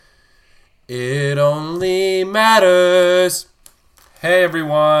It only matters. Hey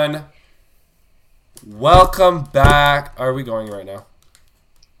everyone. Welcome back. Are we going right now?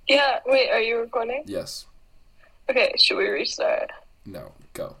 Yeah, wait, are you recording? Yes. Okay, should we restart? No,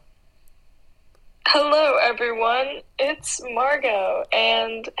 go. Hello everyone, it's Margot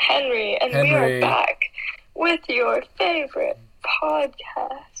and Henry, and we are back with your favorite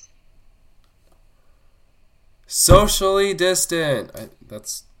podcast. Socially distant.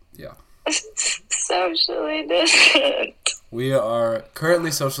 Yeah. Socially distant. We are currently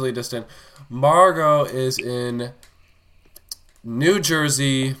socially distant. Margot is in New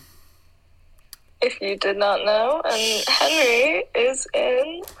Jersey. If you did not know, and Henry is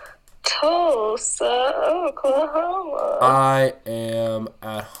in Tulsa, Oklahoma. I am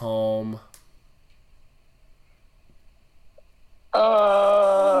at home.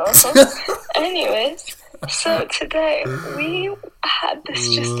 Anyways, so today we had this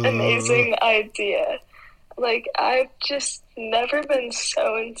just amazing idea. Like, I've just never been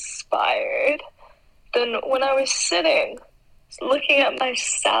so inspired than when I was sitting looking at my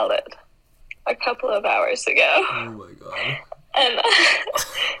salad a couple of hours ago. Oh my god. And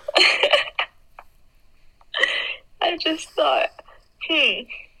I just thought,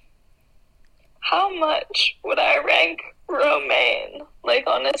 how much would I rank romaine? Like,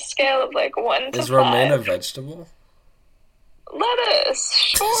 on a scale of, 1 to 5. Is romaine a vegetable? Lettuce,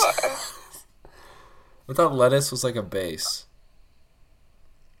 sure. I thought lettuce was like a base.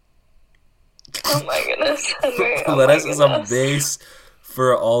 Oh my goodness, Henry. Lettuce is a base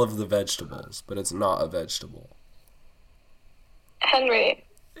for all of the vegetables, but it's not a vegetable. Henry,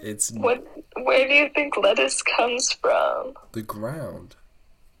 where do you think lettuce comes from? The ground.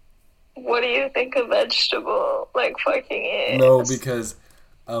 What do you think a vegetable, fucking is? No, because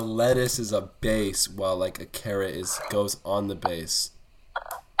a lettuce is a base, while, a carrot goes on the base.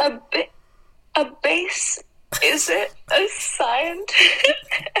 A base? Is it a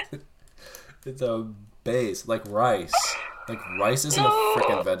scientist? It's a base, like rice. Rice isn't a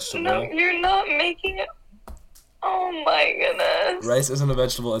freaking vegetable. No, you're not making it. Oh my goodness. Rice isn't a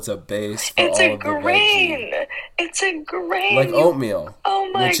vegetable, it's a base for it's all a of the grain. veggies. It's a grain. Like oatmeal. Oh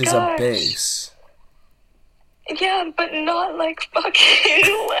my which is a base. Yeah, but not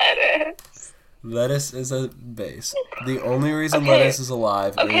fucking lettuce. Lettuce is a base. The only reason lettuce is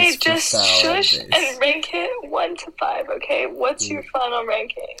alive is for just salad shush base. and rank it 1 to 5, okay? What's your final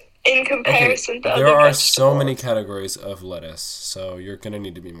ranking in comparison to other there are vegetables? so many categories of lettuce, so you're going to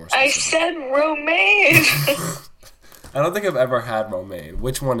need to be more specific. I said romaine. I don't think I've ever had romaine.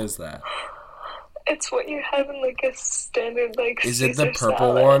 Which one is that? It's what you have in a standard Is Caesar it the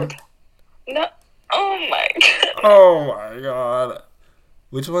purple salad. one? No. Oh my god. Oh my god.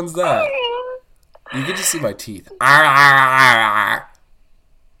 Which one's that? You can just see my teeth.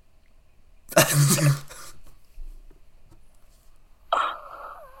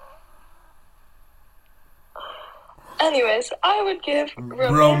 Anyways, I would give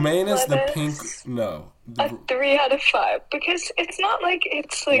romaine is the pink. No. A 3 out of 5 because it's not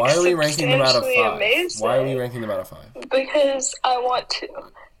it's Why are we ranking them out of 5? Amazing. Why are we ranking them out of 5? Because I want to.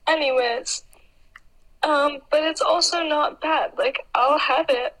 Anyways, but it's also not bad. I'll have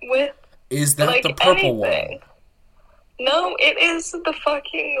it with. Is that the purple anything. one? No, it is the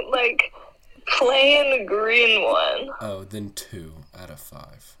fucking plain green one. Oh, then 2 out of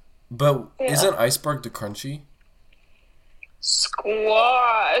 5. But isn't iceberg the crunchy?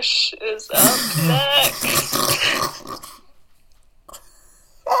 Squash is up next.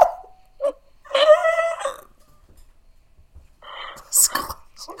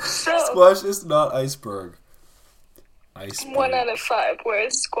 Squash is not iceberg. 1 out of 5. Where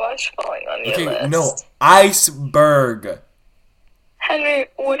is squash falling on your list? Okay, no, iceberg. Henry,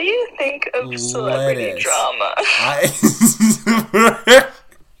 what do you think of celebrity drama? Iceberg.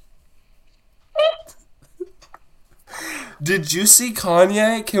 Did you see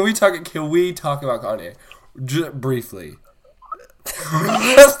Kanye? Can we talk about Kanye briefly?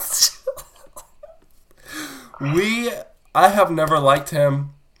 I have never liked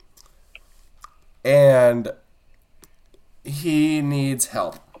him, and he needs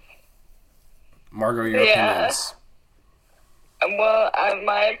help. Margot, your opinions. Well,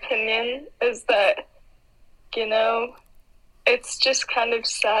 my opinion is that, it's just kind of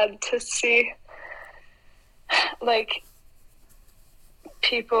sad to see,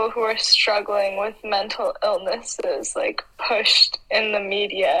 people who are struggling with mental illnesses, pushed in the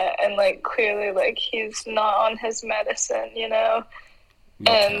media, and, clearly, he's not on his medicine, No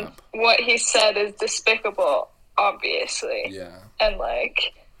and cap. what he said is despicable, obviously. Yeah. And,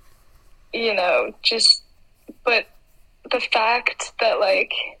 but the fact that,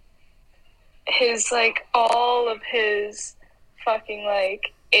 his, like, all of his fucking,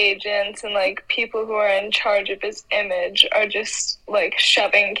 like, agents and, like, people who are in charge of his image are just, like,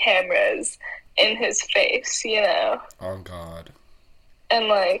 shoving cameras in his face, you know? Oh, God. And,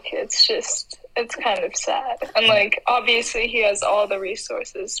 like, it's kind of sad. And, like, obviously he has all the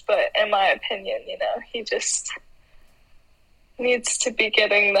resources, but in my opinion, you know, he just needs to be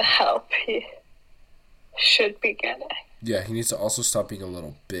getting the help he should be getting. Yeah, he needs to also stop being a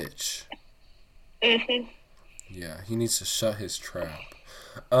little bitch. Mm-hmm. Yeah, he needs to shut his trap.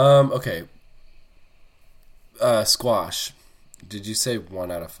 Okay. Squash. Did you say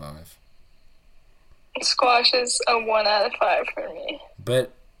 1 out of 5? Squash is a 1 out of 5 for me.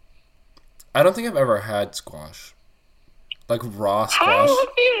 But I don't think I've ever had squash. Like raw squash. How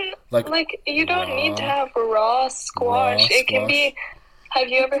have you... Like you don't raw, need to have raw squash. Raw It can squash. be... Have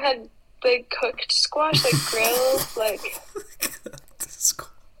you ever had big cooked squash, like grilled? Like...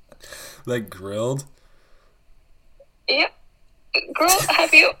 Like grilled? Yeah. Grilled,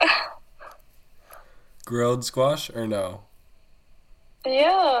 have you... Grilled squash or no?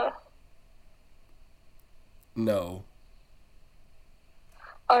 Yeah. No.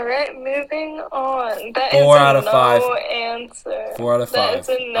 Alright, moving on. That 4 is out a of 5. no answer. 4 out of 5. That is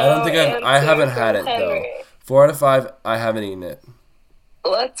a no I don't think I haven't answer had from it though. Henry. 4 out of 5. I haven't eaten it.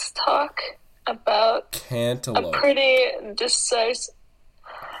 Let's talk about Cantaloupe. a pretty decisive...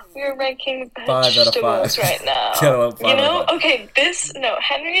 We're ranking 5 out of 5. vegetables right now. Cantaloupe, 5 you know, out of 5. okay,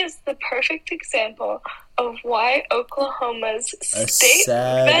 Henry is the perfect example of why Oklahoma's A state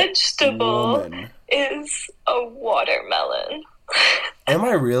sad vegetable woman. is a watermelon. Am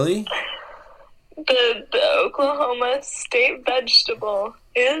I really? The Oklahoma state vegetable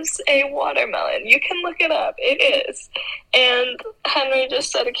is a watermelon. You can look it up. It is. And Henry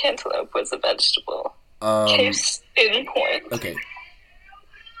just said a cantaloupe was a vegetable. Case in point. Okay.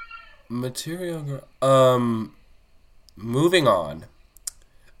 Material. Moving on.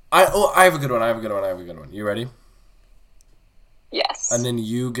 I have a good one. You ready? Yes. And then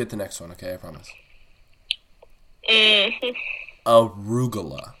you get the next one, okay? I promise. Mm-hmm.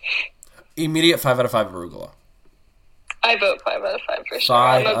 Arugula. Immediate 5 out of 5 arugula. I vote 5 out of 5 for sure.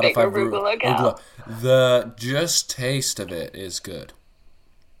 5 I'm a out big of 5 arugula gal. The just taste of it is good.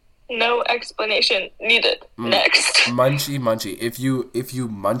 No explanation needed. Next. Munchy. If you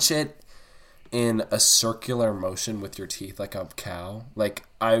munch it in a circular motion with your teeth like a cow, like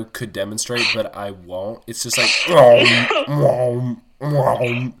I could demonstrate, but I won't. It's just like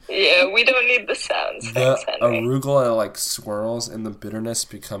Yeah, we don't need the sounds. The Thanks, Henry. arugula like swirls and the bitterness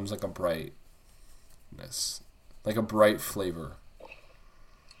becomes like a brightness, like a bright flavor.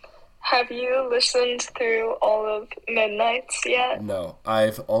 Have you listened through all of Midnight's yet? No,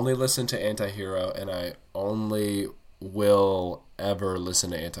 I've only listened to Antihero, and I only will ever listen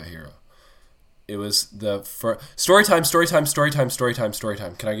to Antihero. It was the first... Story time.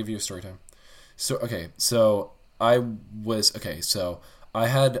 Can I give you a story time? So I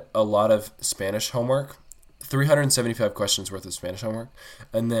had a lot of Spanish homework, 375 questions worth of Spanish homework,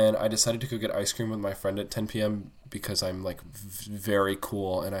 and then I decided to go get ice cream with my friend at 10 p.m. because I'm like very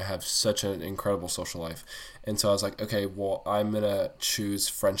cool and I have such an incredible social life. And so I was like, okay, well, I'm going to choose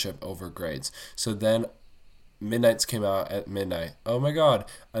friendship over grades. So then Midnight's came out at midnight. Oh my God.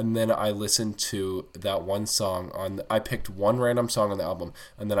 And then I listened to that one song I picked one random song on the album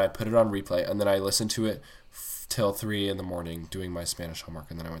and then I put it on replay and then I listened to it till 3 a.m. doing my Spanish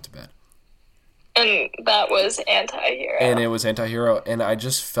homework and then I went to bed. And that was Antihero. And it was Antihero, and I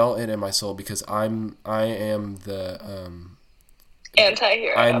just felt it in my soul because I am the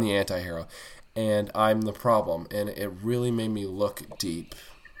Antihero. I'm the antihero, and I'm the problem, and it really made me look deep.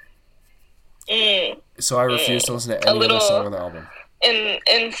 So I refuse to listen to any other song on the album.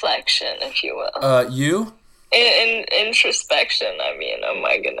 Inflection, if you will. You? In introspection, I mean, oh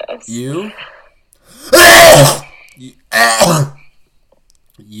my goodness. You?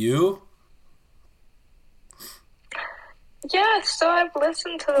 You? Yeah, so I've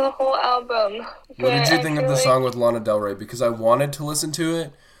listened to the whole album. What did you think of the song with Lana Del Rey? Because I wanted to listen to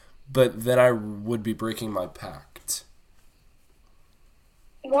it, but then I would be breaking my pact.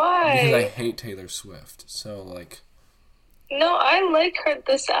 Why? Because I hate Taylor Swift. So, like... No, I like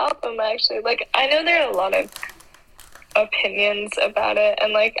this album, actually. Like, I know there are a lot of opinions about it,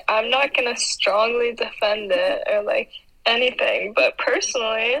 and, like, I'm not gonna strongly defend it or, like, anything, but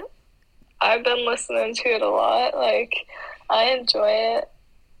personally, I've been listening to it a lot. Like, I enjoy it.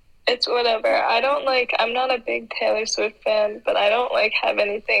 It's whatever. I'm not a big Taylor Swift fan, but I don't, like, have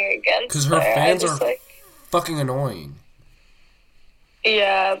anything against because her her. fans are fucking annoying.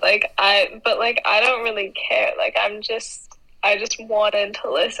 Yeah, I don't really care. Like, I'm just I just wanted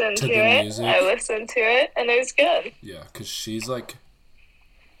to listen to the it. music. I listened to it, and it was good. Yeah, because she's, like,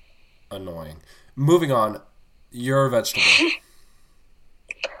 annoying. Moving on. You're a vegetable.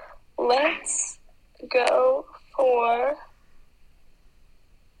 Let's go for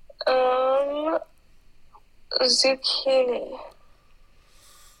zucchini.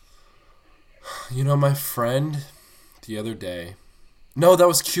 You know, my friend the other day... No, that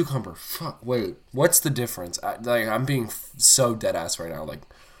was cucumber. Fuck, wait. What's the difference? I'm being so dead ass right now. Like,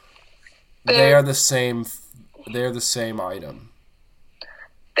 they are the same item.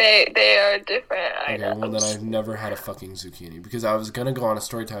 They are different items. Okay, well then I've never had a fucking zucchini. Because I was going to go on a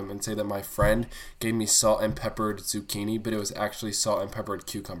story time and say that my friend gave me salt and peppered zucchini, but it was actually salt and peppered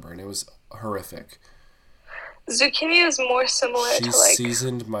cucumber, and it was horrific. Zucchini is more similar She to, like,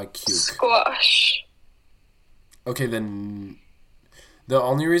 seasoned my cuke. Squash. Okay, then... The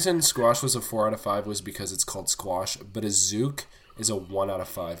only reason squash was a 4 out of 5 was because it's called squash, but a zook is a 1 out of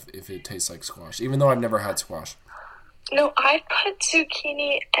 5 if it tastes like squash, even though I've never had squash. No, I put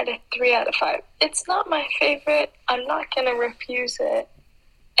zucchini at a 3 out of 5. It's not my favorite. I'm not going to refuse it.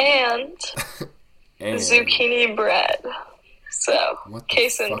 And zucchini bread. So,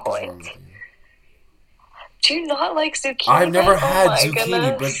 case in point. Do you not like zucchini? I've never had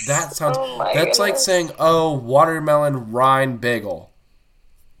zucchini, but that sounds... that's like saying, oh, watermelon rind bagel.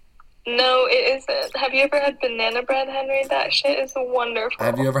 No, it isn't. Have you ever had banana bread, Henry? That shit is wonderful.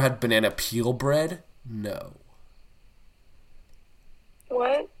 Have you ever had banana peel bread? No.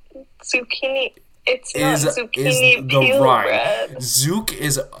 What? Zucchini... It's not zucchini the peel rind. bread. Zook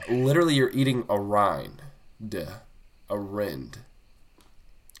is literally you're eating a rind. A rind.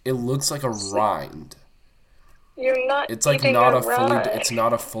 It looks like a rind. You're not It's like eating not a rind. it's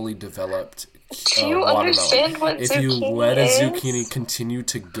not a fully developed Do you watermelon. understand what zucchini is? If you let a zucchini continue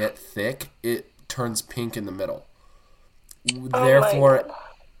to get thick, it turns pink in the middle. Therefore,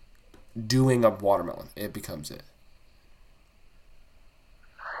 doing a watermelon, it becomes it.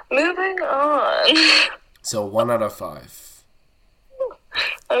 Moving on. So 1 out of 5.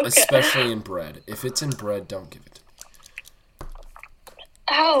 Okay. Especially in bread. If it's in bread, don't give it to me.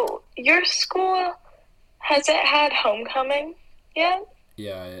 Oh, your school, has it had homecoming yet?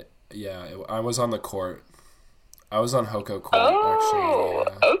 Yeah, I was on the court. I was on Hoko court, Oh,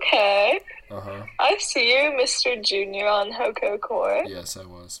 actually. Yeah. okay. Uh-huh. I see you, Mr. Junior, on Hoko court. Yes, I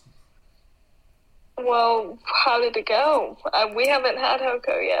was. Well, how did it go? We haven't had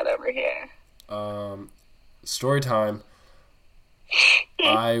Hoko yet over here. Story time.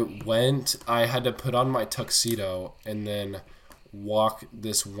 I had to put on my tuxedo and then walk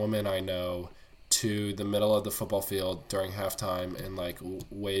this woman I know to the middle of the football field during halftime and like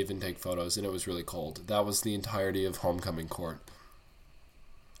wave and take photos, and it was really cold. That was the entirety of homecoming court.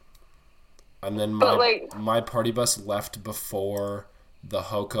 And then my party bus left before the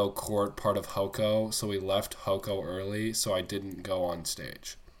Hoko court part of Hoko, so we left Hoko early, so I didn't go on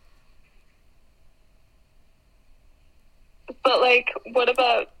stage. But, like, what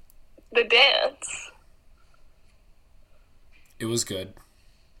about the dance? It was good.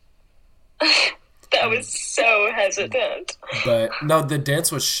 That was so hesitant. But, no, the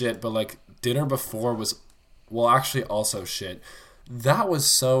dance was shit, but, like, dinner before was, well, actually also shit. That was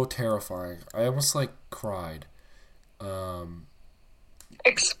so terrifying. I almost, like, cried.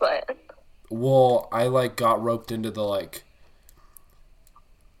 Explain. Well, I, like, got roped into the, like,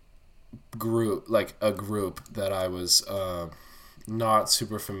 a group that I was not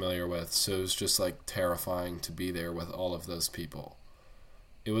super familiar with, so it was just, like, terrifying to be there with all of those people.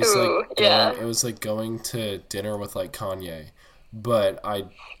 It was it was like going to dinner with like Kanye, but I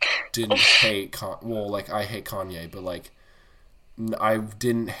didn't hate I hate Kanye, but like I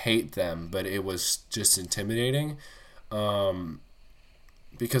didn't hate them, but it was just intimidating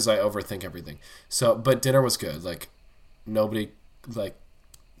because I overthink everything. So, but dinner was good. Like nobody like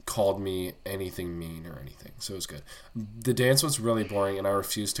called me anything mean or anything, so it was good. The dance was really boring, and I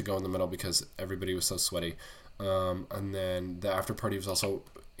refused to go in the middle because everybody was so sweaty. And then the after party was also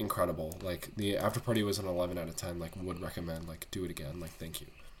incredible. Like the after party was an 11 out of 10. Like would recommend. Like do it again. Like thank you.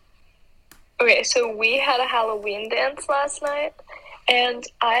 Okay, so we had a Halloween dance last night, and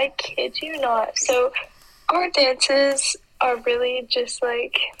I kid you not. So our dances are really just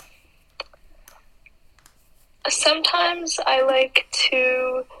like. Sometimes I like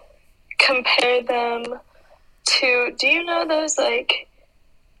to compare them to. Do you know those like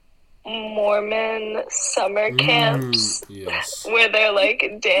Mormon summer camps? Yes. Where they're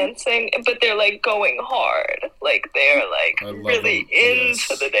like dancing, but they're like going hard. Like they're like really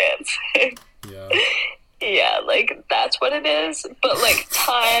into the dancing. Yeah. Yeah, like, that's what it is, but, like,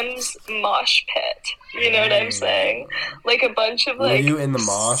 times mosh pit. You know what I'm saying? Like, a bunch of, like... Were you in the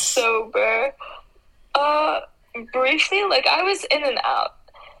mosh? Sober. Briefly, like, I was in and out.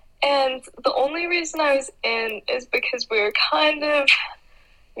 And the only reason I was in is because we were kind of,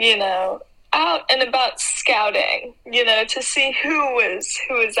 you know, out and about scouting, you know, to see who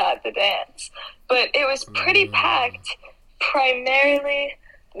was at the dance. But it was pretty packed, primarily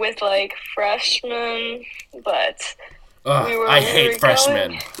with, like, freshmen, but I hate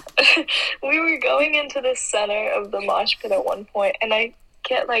freshmen. We were going into the center of the mosh pit at one point, and I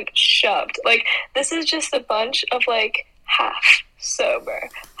get, like, shoved. Like, this is just a bunch of, like, half sober,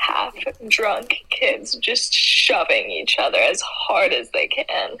 half drunk kids just shoving each other as hard as they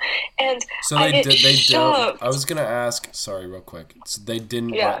can. And so they don't. I was gonna ask. Sorry, real quick. So they didn't.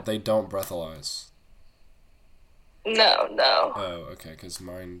 Yeah. They don't breathalyze. No. Oh, okay. Because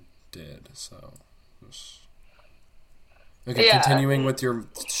mine did. So. Okay, yeah. Continuing with your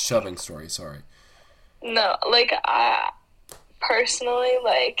shoving story. Sorry. No, like, I personally,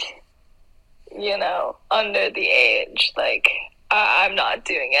 like, you know, under the age, like, I'm not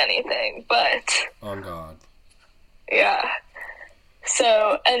doing anything, but... Oh, God. Yeah.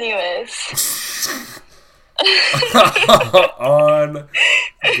 So, anyways... On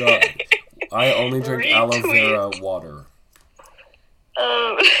God. I only drink aloe vera water.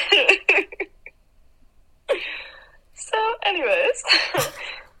 So, anyways...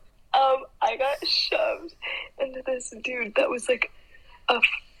 I got shoved into this dude that was, like, a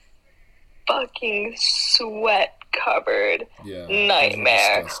fucking sweat-covered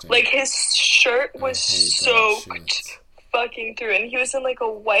nightmare. Like, his shirt was soaked fucking through, and he was in, like, a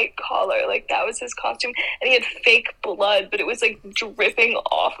white collar. Like, that was his costume, and he had fake blood, but it was, like, dripping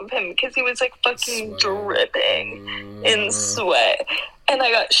off of him because he was, like, fucking dripping in sweat. And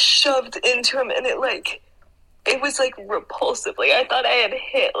I got shoved into him, and it was, like, repulsive. Like, I thought I had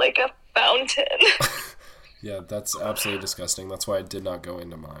hit, like, a fountain. Yeah, that's absolutely disgusting. That's why I did not go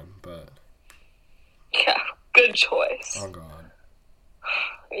into mine, but... Yeah, good choice. Oh, God.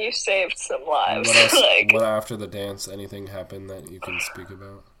 You saved some lives. What else, what after the dance, anything happened that you can speak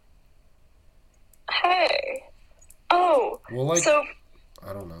about? Hey. Oh. Well, like, so...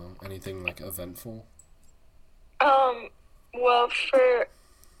 I don't know. Anything, like, eventful? Well,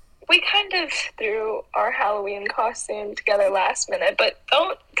 we kind of threw our Halloween costume together last minute, but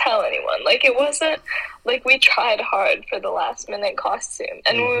don't tell anyone. Like, it wasn't, like, we tried hard for the last minute costume.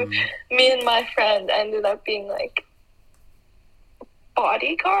 And me and my friend ended up being, like,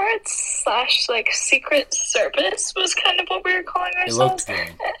 bodyguards / like, secret service was kind of what we were calling ourselves. It looked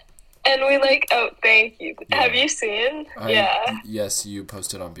good. And we, like, oh, thank you. Yeah. Have you seen? Yeah. Yes, you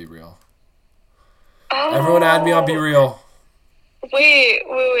posted on Be Real. Oh. Everyone add me on Be Real. Wait.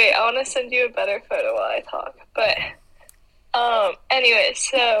 I want to send you a better photo while I talk. But, anyway,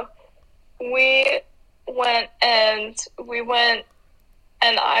 so we went and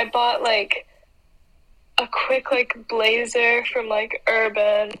I bought, like, a quick, like, blazer from, like,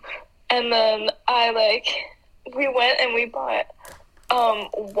 Urban. And then we went and we bought,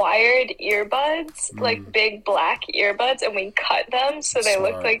 wired earbuds, like, big black earbuds, and we cut them so they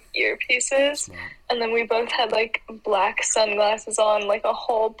looked like earpieces. And then we both had, like, black sunglasses on, like, a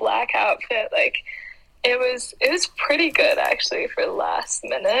whole black outfit. Like, it was pretty good, actually, for the last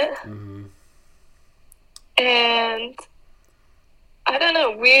minute. And I don't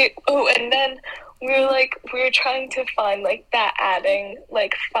know, and then we were trying to find, like, that adding,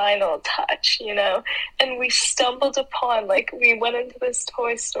 like, final touch, you know? And we stumbled upon, like, we went into this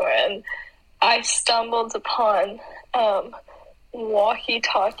toy store, and I stumbled upon,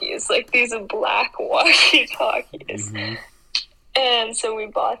 walkie-talkies, like, these black walkie-talkies. And so we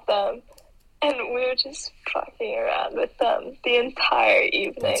bought them, and we were just fucking around with them the entire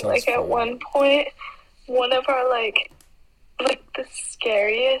evening. Like, at one point, one of our, like, the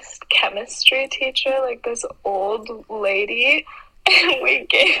scariest chemistry teacher, like, this old lady, and we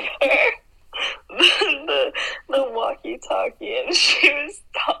gave her the walkie-talkie, and she was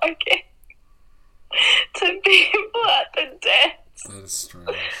talking to people at the dance. That is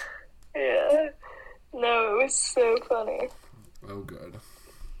strange. Yeah. No, it was so funny. Oh, good.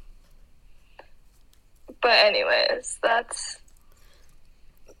 But anyways, that's...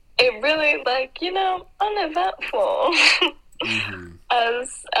 It really, like, you know, uneventful.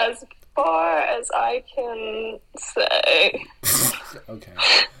 As far as I can say. Okay.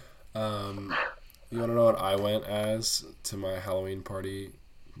 You want to know what I went as to my Halloween party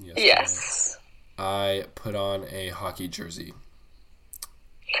yesterday? Yes. I put on a hockey jersey.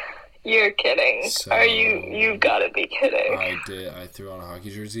 You're kidding. So, you gotta be kidding. I did. I threw on a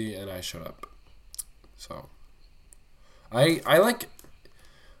hockey jersey and I showed up. So I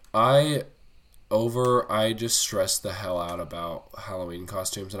just stressed the hell out about Halloween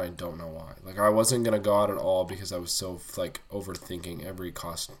costumes, and I don't know why. Like, I wasn't gonna go out at all because I was so like overthinking every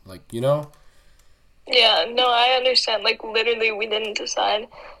costume. Like, you know? Yeah, no, I understand. Like, literally, we didn't decide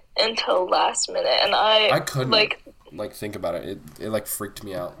until last minute, and I couldn't like think about it. It like freaked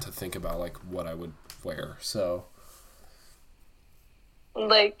me out to think about like what I would wear. So,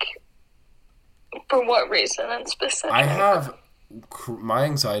 like, for what reason in specific? I have my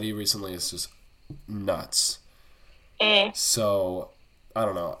anxiety recently is just nuts. So, I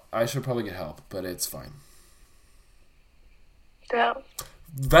don't know. I should probably get help, but it's fine. Yeah.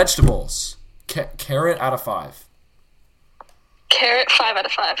 Vegetables. Carrot out of 5. Carrot, 5 out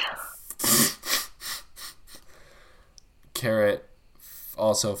of 5. Carrot,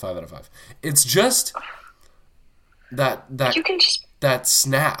 also 5 out of 5. It's just that you can just that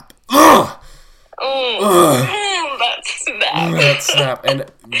snap. Ugh! That snap. That snap. And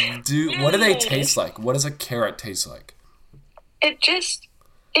what do they taste like? What does a carrot taste like? It just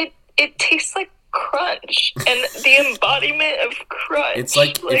it tastes like crunch and the embodiment of crunch. It's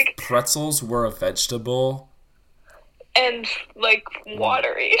like if pretzels were a vegetable and like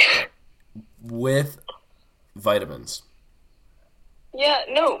watery with vitamins. Yeah,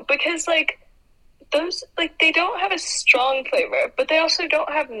 no, because like those, like, they don't have a strong flavor, but they also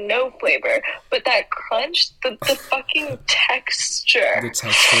don't have no flavor. But that crunch, the fucking texture, the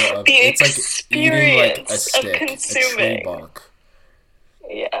texture of the it's experience like eating like a stick, of consuming. a tree bark.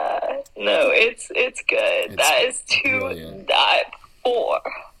 Yeah, no, it's good. That is to die for.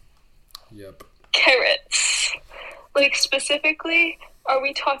 Yep. Carrots, like specifically, are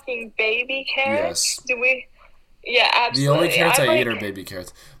we talking baby carrots? Yes. Do we? Yeah, absolutely. The only carrots I eat are baby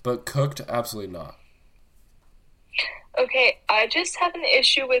carrots, but cooked, absolutely not. Okay, I just have an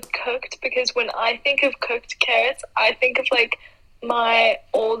issue with cooked because when I think of cooked carrots, I think of like my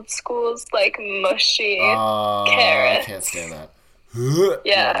old school's like mushy carrots. I can't stand that.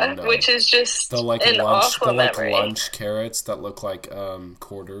 Yeah, no. Which is just the like an lunch, awful the like memory. lunch carrots that look like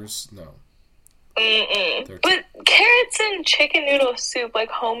quarters. No. But carrots and chicken noodle soup, like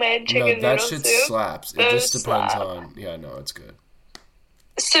homemade chicken noodle soup. No, that shit slaps. It just depends on. Yeah, no, it's good.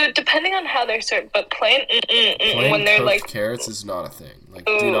 So depending on how they're served, but plain when they're cooked like carrots is not a thing. Like,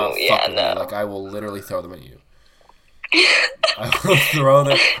 do not fuck with me. Like, I will literally throw them at you. I will throw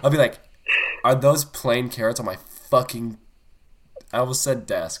them. I'll be like, are those plain carrots on my fucking? I almost said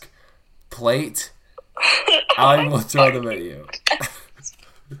desk, plate. I will throw them at you.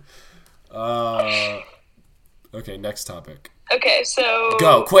 Okay, next topic. Okay, so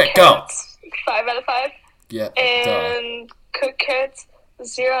go quick, carrots, go. 5 out of 5. Yeah, and cooked carrots,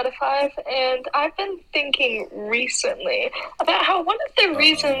 0 out of 5. And I've been thinking recently about how one of the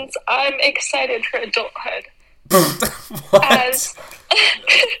reasons I'm excited for adulthood. What? As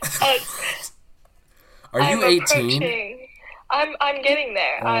are you 18? I'm getting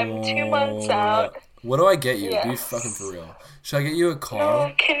there. I'm 2 months out. What do I get you? Yes. Be fucking for real. Should I get you a car?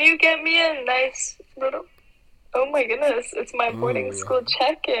 No, can you get me a nice little... Oh my goodness, it's my boarding school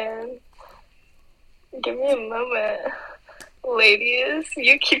check-in. Give me a moment. Ladies,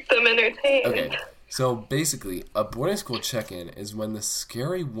 you keep them entertained. Okay, so basically, a boarding school check-in is when the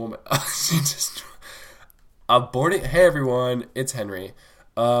scary woman... Hey everyone, it's Henry.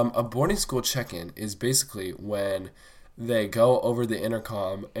 A boarding school check-in is basically when they go over the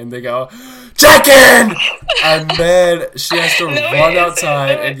intercom and they go, check-in! And then she has to run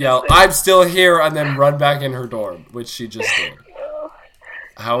outside and yell, I'm still here, and then run back in her dorm, which she just did.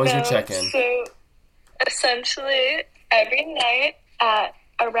 How was your check-in? So, essentially, every night at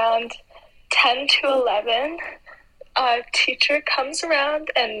around 10 to 11, a teacher comes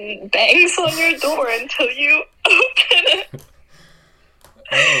around and bangs on your door until you open it.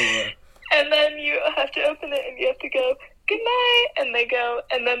 Oh. And then you have to open it and you have to go, good night, and they go,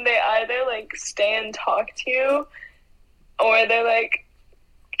 and then they either, like, stay and talk to you, or they're like,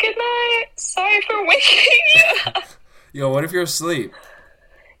 good night, sorry for waking you up. Yo, what if you're asleep?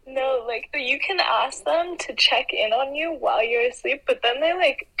 No, like, you can ask them to check in on you while you're asleep, but then they,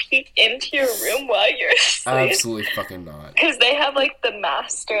 like, peek into your room while you're asleep. Absolutely fucking not. Because they have, like, the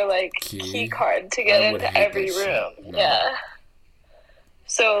master, like, key card to get into every room. No. Yeah.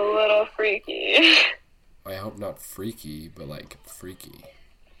 So a little freaky. I hope not freaky, but, like, freaky.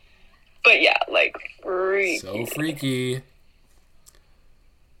 But, yeah, like, freaky. So freaky.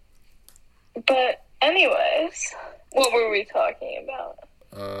 But, anyways, what were we talking about?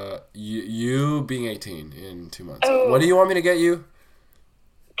 You being 18 in 2 months. Oh. What do you want me to get you?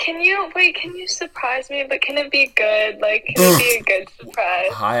 Can you surprise me? But can it be good? Like, can it be a good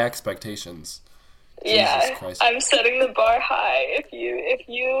surprise? High expectations. Jesus Yeah, Christ. I'm setting the bar high. If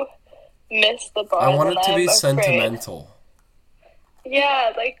you miss the bar, I want then it to I'm be afraid. sentimental.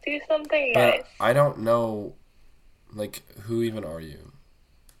 Yeah, like do something But nice. I don't know, like, who even are you?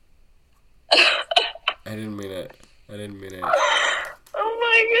 I didn't mean it. Oh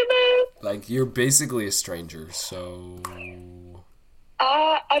my goodness. Like, you're basically a stranger, so...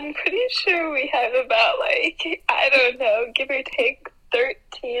 I'm pretty sure we have about, like, I don't know, give or take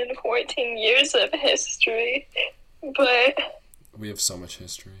 13, 14 years of history. But... We have so much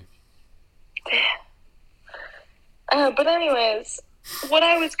history. But anyways, what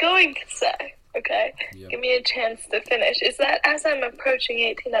I was going to say, okay, Yep. give me a chance to finish, is that as I'm approaching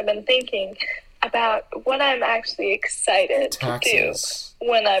 18, I've been thinking about what I'm actually excited to do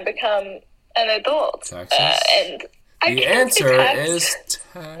when I become an adult. Taxes? And I The can't say answer taxes. is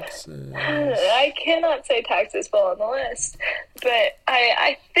taxes. I cannot say taxes fall on the list, but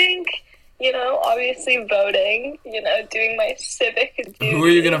I think, you know, obviously voting, you know, doing my civic duty. Who are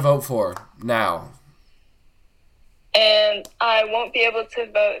you going to vote for now? And I won't be able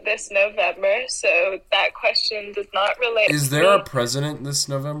to vote this November, so that question does not relate Is to there me. a president this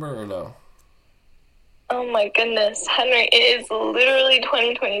November or no? Oh my goodness, Henry, it is literally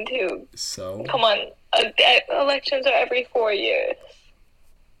 2022. So? Come on, elections are every 4 years.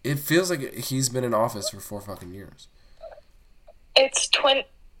 It feels like he's been in office for 4 fucking years. It's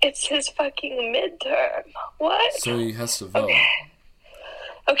his fucking midterm. What? So he has to vote.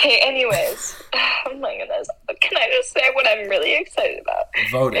 Okay, anyways. Oh my goodness. Can I just say what I'm really excited about?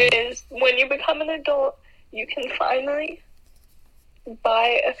 Voting. Is when you become an adult, you can finally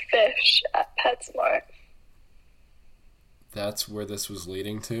buy a fish at PetSmart. That's where this was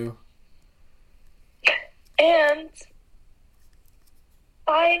leading to? And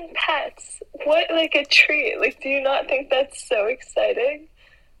buying pets. What, like, a treat. Like, do you not think that's so exciting?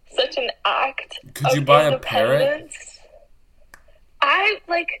 Such an act Could of you buy a parrot? independence.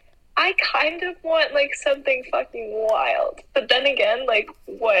 I kind of want, like, something fucking wild. But then again, like,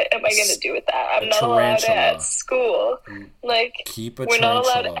 what am I going to do with that? I'm not allowed it at school. Like, Keep a we're not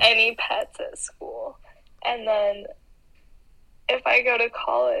allowed tarantula. any pets at school. And then if I go to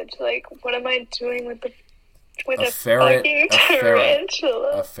college, like, what am I doing with a ferret, fucking a ferret,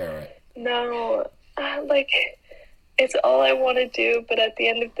 tarantula? a ferret. No. Like, it's all I want to do, but at the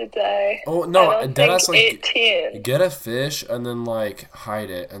end of the day, Oh, no, I don't think that's like 18. get a fish and then, like, hide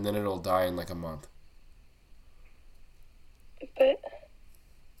it, and then it'll die in, like, a month. But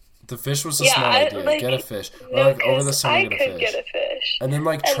The fish was a smart idea. like, get a fish. Or, no, like, over the 'cause summer, I get a could fish. get a fish. And then,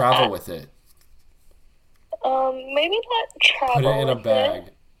 like, And travel with it. Maybe not travel. Put it in a with bag.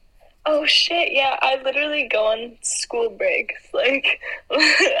 it. Oh shit! Yeah, I literally go on school breaks. Like,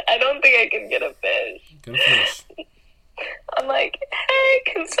 I don't think I can get a fish. Get a fish. I'm like, hey,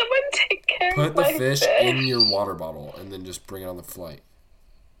 can someone take care Put of the my fish in your water bottle and then just bring it on the flight.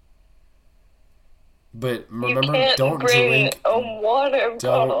 But remember, you can't don't bring drink. a water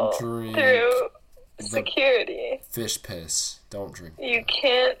bottle drink through the security. Fish piss. Don't drink. You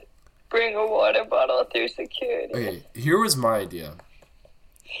can't bring a water bottle through security. Okay, here was my idea.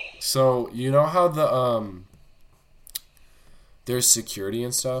 So, you know how there's security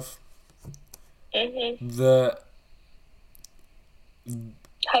and stuff? Mm-hmm.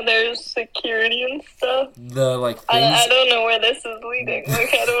 How there's security and stuff? Like, things... I don't know where this is leading.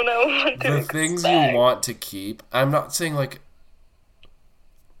 Like, I don't know what to The things you want to keep... I'm not saying, like...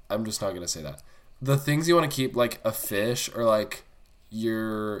 I'm just not going to say that. The things you want to keep, like a fish or, like,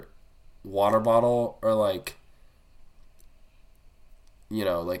 your water bottle or, like... You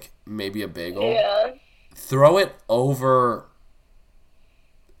know, like, maybe a bagel. Yeah. Throw it over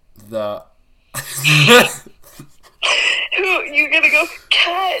the... Who, you gonna go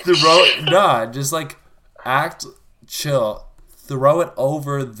catch? Just, like, act chill. Throw it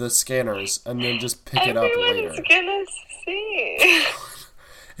over the scanners and then just pick it up later. Everyone's gonna see.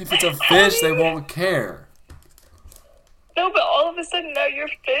 If it's a fish, they won't care. No, but all of a sudden now your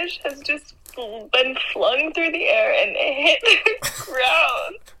fish has just been flung through the air and hit the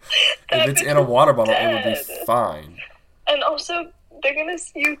ground. If it's in a water bottle, it would be fine. And also, they're gonna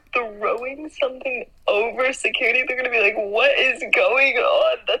see you throwing something over security. They're gonna be like, what is going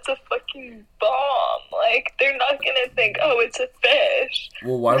on? That's a fucking bomb. Like, they're not gonna think, oh, it's a fish.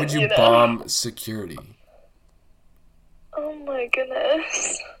 Well, why would you bomb security? Oh my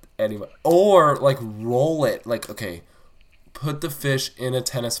goodness. Anyway, or, like, roll it. Like, okay, put the fish in a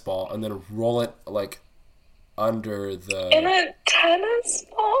tennis ball and then roll it, like, under the... In a tennis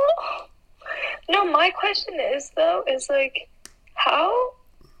ball? No, my question is, though, is, like, how...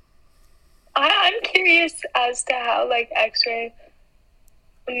 I'm curious as to how, like, X-ray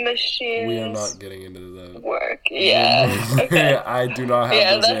machines We are not getting into the work. Yeah. Okay. I do not have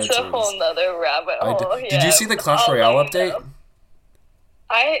Yeah, those that's answers. a whole nother rabbit hole. Did you see the Clash Royale update?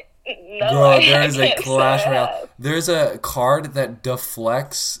 There is a Clash Royale. There's a card that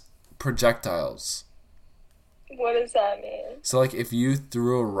deflects projectiles. What does that mean? So, like, if you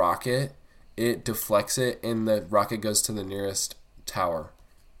threw a rocket, it deflects it, and the rocket goes to the nearest tower.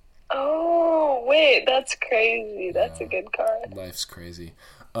 Oh, wait, that's crazy. That's a good card. Life's crazy.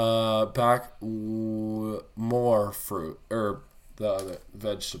 More fruit, or the other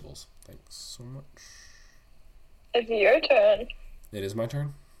vegetables. Thanks so much. It's your turn. It is my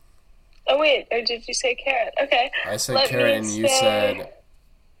turn? Oh, wait, or did you say carrot? Okay. I said carrot, and you said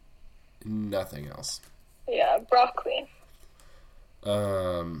nothing else. Yeah, broccoli.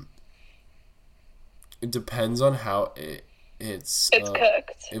 It depends on how it's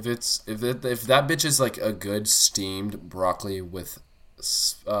cooked. If that bitch is like a good steamed broccoli with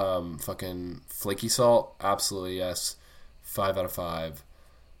fucking flaky salt, absolutely yes. 5 out of 5.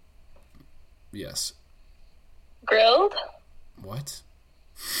 Yes. Grilled? What?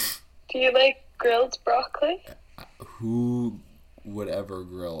 Do you like grilled broccoli? Who would ever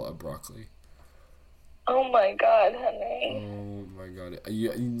grill a broccoli? Oh my god, Henry. Oh my god.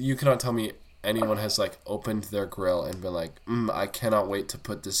 You cannot tell me anyone has like opened their grill and been like, I cannot wait to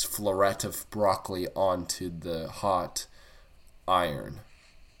put this floret of broccoli onto the hot iron.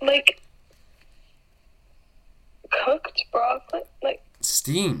 Like cooked broccoli? Like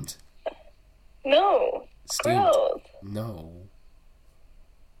steamed. No. Steamed. Grilled. No.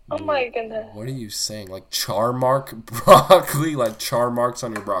 Oh my goodness. What are you saying? Like char mark broccoli? Like char marks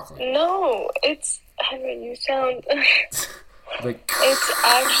on your broccoli? No, it's... Henry, you sound... like... It's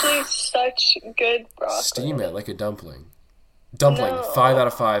actually such good broccoli. Steam it like a dumpling. Dumpling. No. 5 out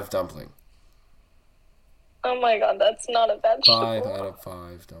of 5 dumpling. Oh my god, that's not a vegetable. 5 out of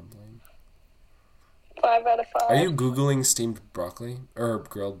 5 dumpling. 5 out of 5. Are you Googling steamed broccoli? Or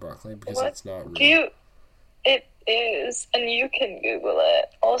grilled broccoli? Because it's not real. It is, and you can Google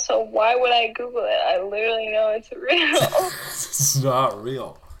it. Also, why would I Google it? I literally know it's real. It's not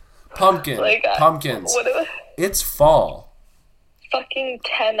real. Pumpkins. It's fall. Fucking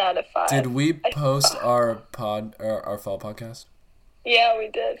 10 out of 5. Did we post our fall podcast? Yeah, we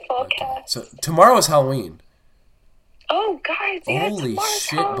did. Fallcast. So tomorrow is Halloween. Oh, guys, yeah, holy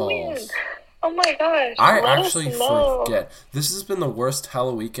shit Halloween. balls. Oh my gosh. I actually forget. This has been the worst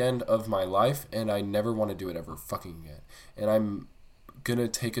Halloween weekend of my life, and I never want to do it ever fucking again. And I'm gonna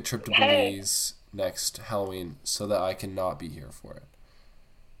take a trip to Belize next Halloween so that I can not be here for it.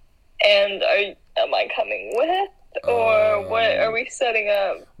 And am I coming with? Or what? Are we setting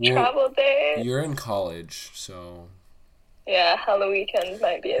up travel days? You're in college, so... Yeah, Halloween weekend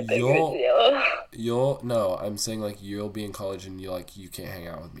might be a bigger deal. No, I'm saying, like, you'll be in college and you can't hang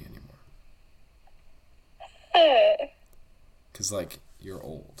out with me anymore. Because, like, you're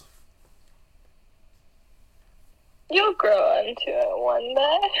old. You'll grow into it one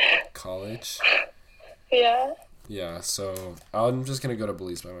day. College? Yeah. Yeah, so I'm just going to go to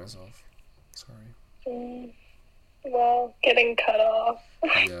Belize by myself. Sorry. Well, getting cut off.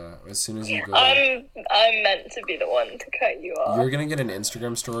 Yeah, as soon as you go... I'm meant to be the one to cut you off. You're going to get an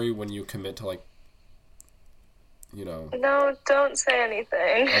Instagram story when you commit to, like, you know... No, don't say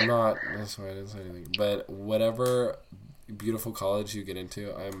anything. I'm not... That's why I didn't say anything. But whatever beautiful college you get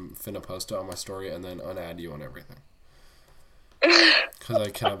into, I'm finna post it on my story and then unadd you on everything. Because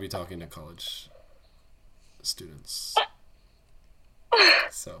I cannot be talking to college students.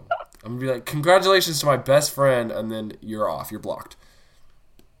 So, I'm going to be like, congratulations to my best friend, and then you're off. You're blocked.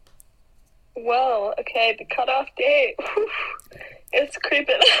 Well, okay, the cutoff date. It's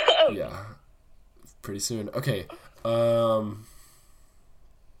creeping up. Yeah. Pretty soon. Okay. Can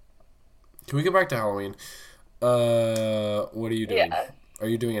we get back to Halloween? What are you doing? Yeah. Are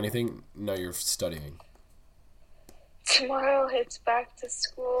you doing anything? No, you're studying. Tomorrow it's back to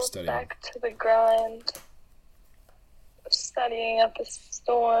school, back to the grind. Studying up a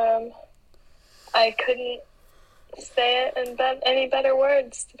storm. I couldn't say it in any better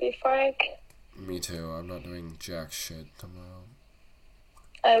words, to be frank. Me too. I'm not doing jack shit tomorrow.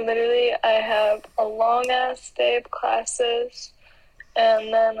 I have a long-ass day of classes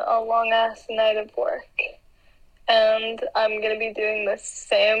and then a long-ass night of work. And I'm going to be doing the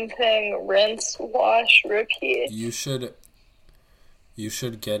same thing, rinse, wash, repeat. You should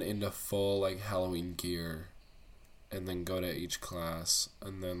get into full, like, Halloween gear and then go to each class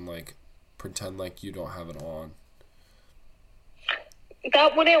and then, like, pretend like you don't have it on.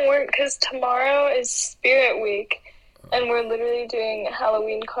 That wouldn't work because tomorrow is Spirit Week. And we're literally doing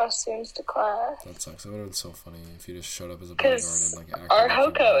Halloween costumes to class. That sucks. That would have been so funny if you just showed up as a bodyguard and like acted our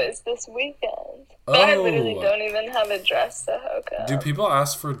like Hoko is this weekend. But I literally don't even have a dress to Hoko. Do people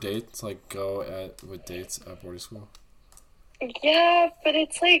ask for dates, like with dates at boarding school? Yeah, but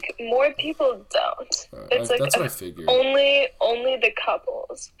it's like more people don't. It's like that's what I figured. Only the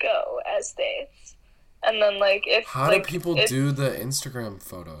couples go as dates. And then, like, if... How do people do the Instagram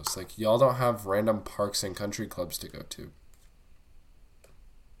photos? Like, y'all don't have random parks and country clubs to go to.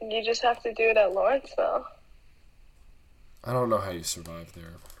 You just have to do it at Lawrenceville. I don't know how you survive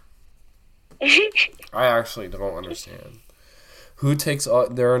there. I actually don't understand. Who takes all...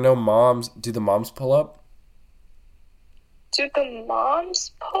 There are no moms. Do the moms pull up? Do the moms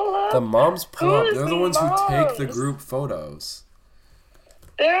pull up? The moms pull up. They're the ones who take the group photos.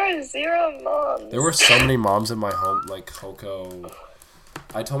 There are 0 moms. There were so many moms in my home, like Hoko.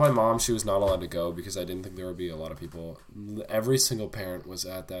 I told my mom she was not allowed to go because I didn't think there would be a lot of people. Every single parent was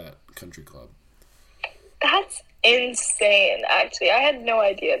at that country club. That's insane, actually. I had no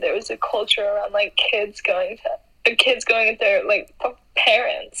idea there was a culture around, like, kids going with their, like,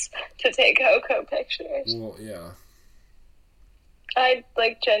 parents to take Hoko pictures. Well, yeah. I,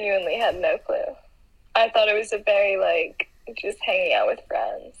 like, genuinely had no clue. I thought it was a very, like... just hanging out with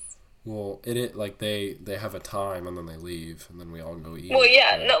friends. Well, like they have a time and then they leave and then we all go eat. Well,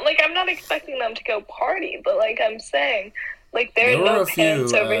 yeah, right? No, like I'm not expecting them to go party, but like I'm saying, like there are no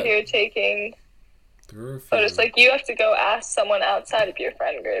parents over here taking photos. Like you have to go ask someone outside of your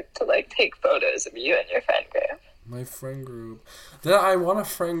friend group to like take photos of you and your friend group. My friend group. I want a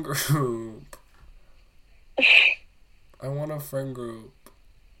friend group. I want a friend group.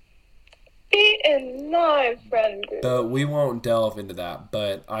 Be in my friend group. But we won't delve into that.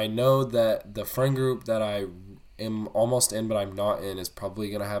 But I know that the friend group that I am almost in, but I'm not in, is probably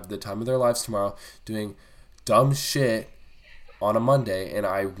going to have the time of their lives tomorrow doing dumb shit on a Monday. And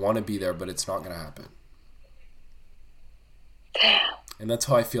I want to be there, but it's not going to happen. Damn. And that's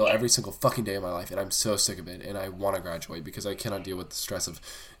how I feel every single fucking day of my life. And I'm so sick of it. And I want to graduate because I cannot deal with the stress of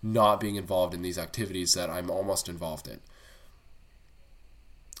not being involved in these activities that I'm almost involved in.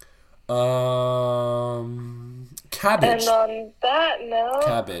 Cabbage. And on that note...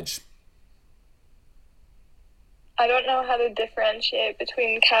 Cabbage. I don't know how to differentiate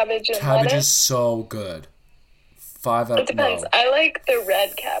between cabbage and cabbage lettuce. Is so good. 5 out of 10. It depends. No. I like the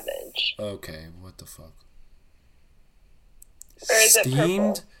red cabbage. Okay, what the fuck? Or is it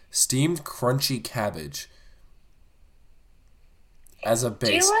purple? Steamed crunchy cabbage. As a base.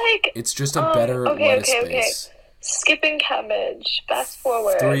 Do you like... It's just a better lettuce base. Okay. Skipping cabbage. Fast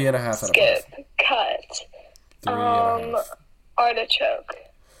forward. 3.5 out of 5. Skip. Cut. 3.5. Artichoke.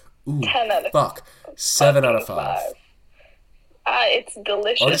 Ooh, 10 out of 5. Fuck. 7 out of 5. It's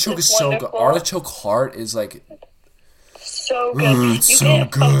delicious. Artichoke is so good. Artichoke heart is like... So good. It's so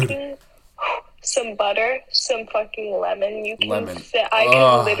good. Some butter, some fucking lemon. You can I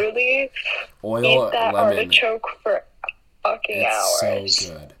can literally eat that lemon. Artichoke for fucking hours. It's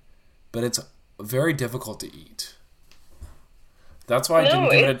so good. But it's very difficult to eat. That's why I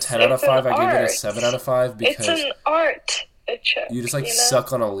didn't give it a 10 out of 5. I gave it a 7 out of 5 because... It's an art. You just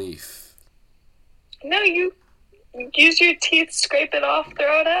suck on a leaf. No, you use your teeth, scrape it off,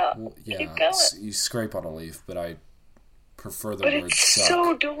 throw it out. Well, yeah, keep going. You scrape on a leaf, but I prefer the word suck. But it's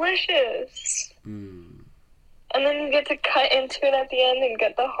so delicious. Mm. And then you get to cut into it at the end and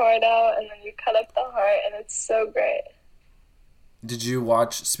get the heart out, and then you cut up the heart, and it's so great. Did you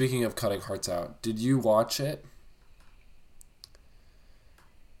watch, speaking of cutting hearts out, did you watch it?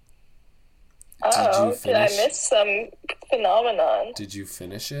 Did I miss some phenomenon? Did you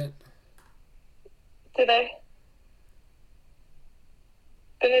finish it? Did I?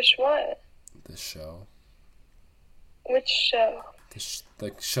 Finish what? The show. Which show?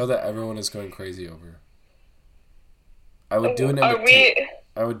 The show that everyone is going crazy over. I would do an invitation.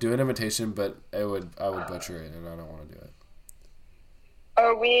 I would do an invitation, but I would butcher it, and I don't want to do it.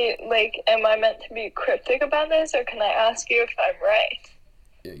 Are we, am I meant to be cryptic about this, or can I ask you if I'm right?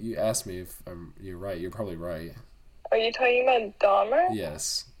 Yeah, you asked me if you're right. You're probably right. Are you talking about Dahmer?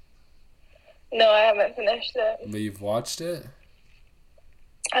 Yes. No, I haven't finished it. But you've watched it?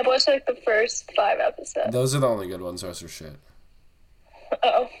 I've watched, the first 5 episodes. Those are the only good ones. The rest are shit.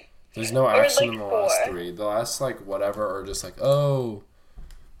 Oh. There's no action in the last 3. The last, whatever, are just oh,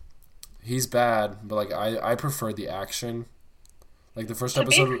 he's bad. But, I prefer the action. The first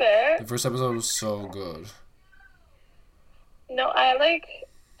episode... The first episode was so good. No, I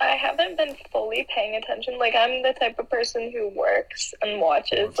haven't been fully paying attention. I'm the type of person who works and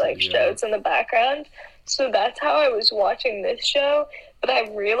watches, shows in the background. So that's how I was watching this show. But I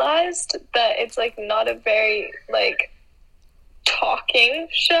realized that it's, not a very, talking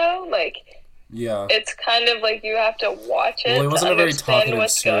show. Like, Yeah. it's kind of like you have to watch it Well, he wasn't to a very understand talkative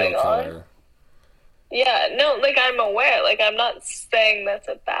what's serial going on. killer. Yeah, no, like, I'm aware. Like, I'm not saying that's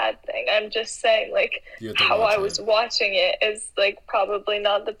a bad thing. I'm just saying, like, You have to how watch I was it. watching it is, like, probably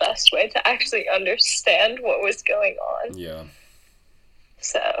not the best way to actually understand what was going on. Yeah.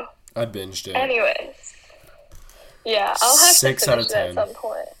 So, I binged it. anyways. Yeah, I'll have 6 to out finish of it at 10. some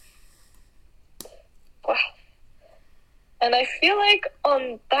point. Wow. And I feel like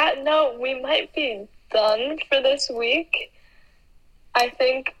on that note, we might be done for this week. I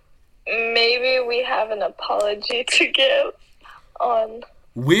think maybe we have an apology to give on...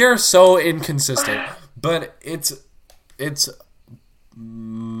 We are so inconsistent, but it's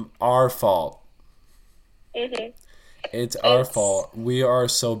our fault. Mm-hmm. It's our fault. We are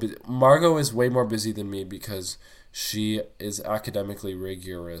so busy. Margot is way more busy than me because she is academically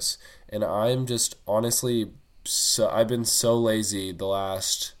rigorous, and I'm just honestly I've been so lazy the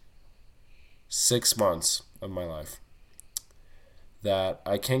last 6 months of my life that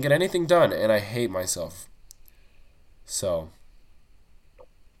I can't get anything done, and I hate myself. So,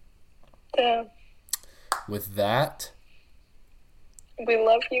 Yeah. with that, We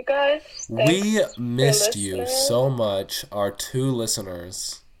love you guys. we Thanks missed for you listening. so much, our 2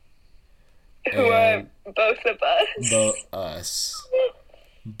 listeners. Who are And both of us. us.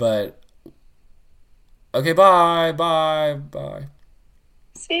 But, okay, bye.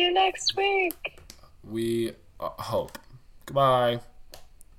 See you next week. We hope. Goodbye.